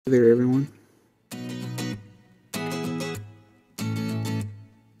Hey there, everyone.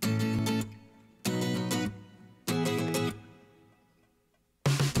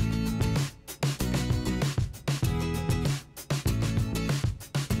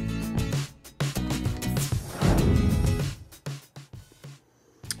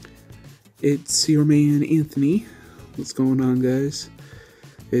 It's your man Anthony. What's going on, guys?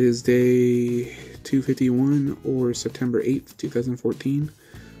 It is day 251 or September 8th, 2014.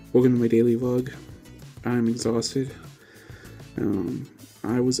 Welcome to my daily vlog. I'm exhausted.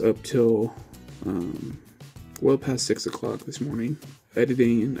 I was up till well past 6 o'clock this morning,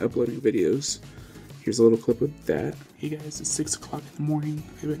 editing and uploading videos. Here's a little clip of that. Hey guys, it's 6 o'clock in the morning.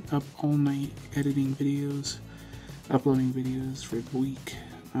 I've been up all night editing videos, uploading videos for the week.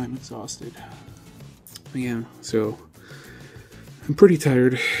 I'm exhausted. Yeah, so I'm pretty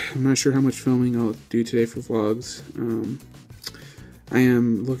tired. I'm not sure how much filming I'll do today for vlogs. I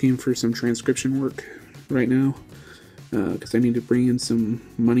am looking for some transcription work right now because I need to bring in some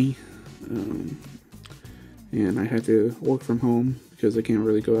money, and I had to work from home because I can't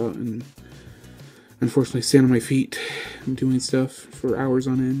really go out and unfortunately stand on my feet and doing stuff for hours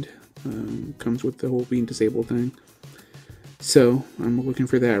on end. Comes with the whole being disabled thing. So I'm looking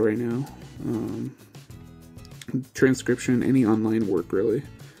for that right now. Transcription, any online work really,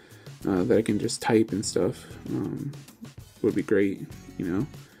 that I can just type and stuff, would be great. You know,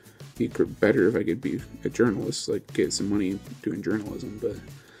 be better if I could be a journalist, like get some money doing journalism. But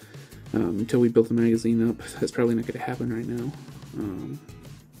until we build the magazine up, that's probably not going to happen right now.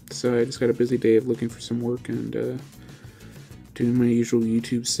 So I just got a busy day of looking for some work and doing my usual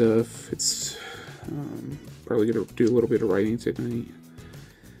YouTube stuff. It's probably going to do a little bit of writing tonight.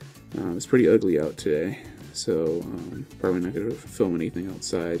 It's pretty ugly out today, so probably not going to film anything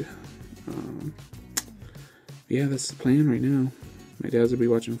outside. Yeah, that's the plan right now. My dad's going to be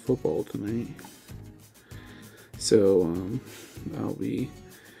watching football tonight, so I'll be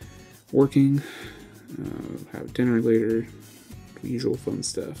working, have dinner later, usual fun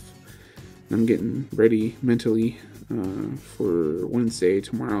stuff. I'm getting ready mentally for Wednesday.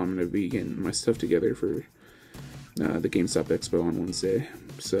 Tomorrow I'm going to be getting my stuff together for the GameStop Expo on Wednesday.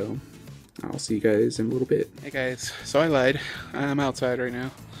 So I'll see you guys in a little bit. Hey guys, so I lied. I'm outside right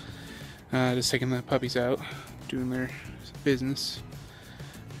now. Just taking the puppies out, doing their business.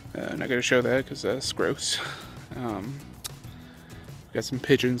 Not going to show that because that's gross. Got some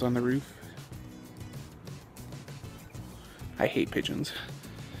pigeons on the roof. I hate pigeons.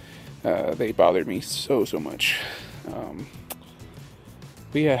 They bother me so much.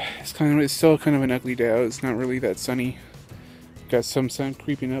 But yeah, it's still kind of an ugly day out. It's not really that sunny. Got some sun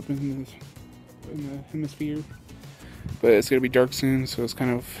creeping up in the hemisphere, but it's gonna be dark soon, so it's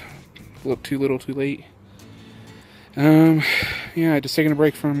kind of too little, too late. Yeah, just taking a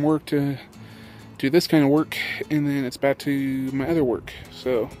break from work to do this kind of work, and then it's back to my other work.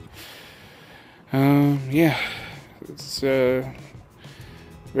 So, yeah, it's a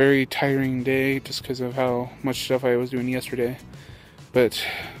very tiring day just because of how much stuff I was doing yesterday. But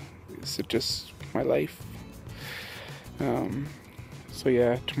it's just my life. So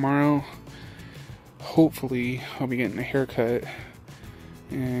yeah, tomorrow, hopefully, I'll be getting a haircut.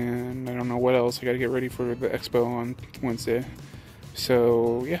 And I don't know what else. I gotta get ready for the expo on Wednesday.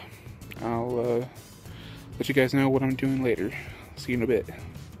 So yeah, I'll let you guys know what I'm doing later. See you in a bit.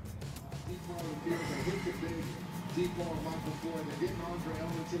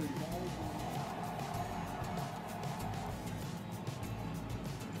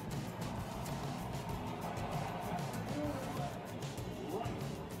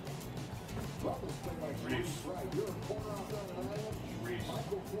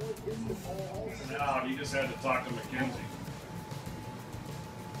 No, you just had to talk to Mackenzie.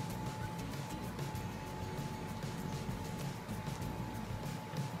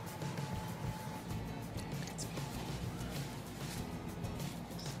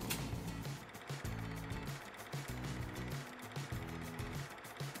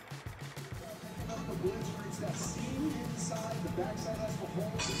 That seam inside, the backside has the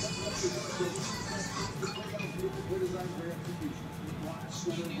hole,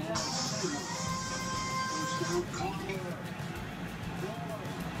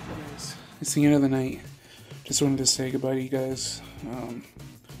 It's the end of the night. Just wanted to say goodbye to you guys.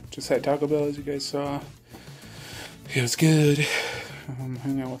 Just had Taco Bell, as you guys saw. It was good. I'm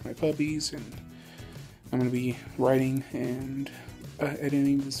hanging out with my puppies, and I'm going to be writing and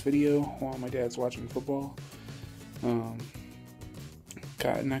editing this video while my dad's watching football.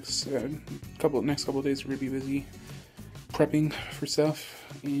 Got next couple of days we're gonna be busy prepping for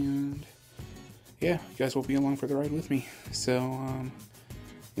stuff, and yeah, you guys will be along for the ride with me. So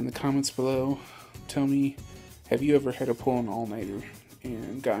in the comments below. Tell me, have you ever had to pull an all-nighter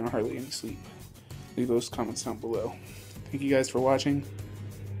and gotten hardly any sleep? Leave those comments down below. Thank you guys for watching.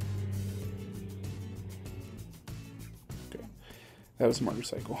 Okay, that was a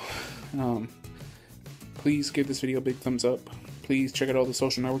motorcycle. Please give this video a big thumbs up. Please check out all the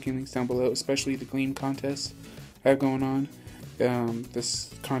social networking links down below, especially the Gleam contest I have going on.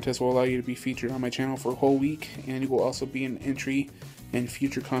 This contest will allow you to be featured on my channel for a whole week, and it will also be an entry in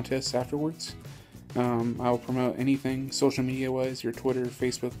future contests afterwards. I will promote anything social media wise, your Twitter,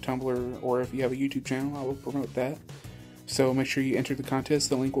 Facebook, Tumblr, or if you have a YouTube channel, I will promote that. So make sure you enter the contest.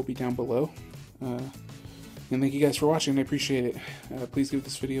 The link will be down below. And thank you guys for watching. I appreciate it. Please give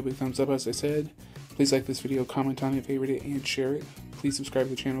this video a big thumbs up, as I said. Please like this video, comment on it, favorite it, and share it. Please subscribe to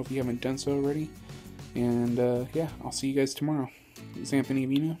the channel if you haven't done so already. And yeah, I'll see you guys tomorrow. This is Anthony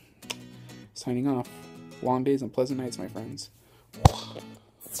Avino, signing off. Long days and pleasant nights, my friends.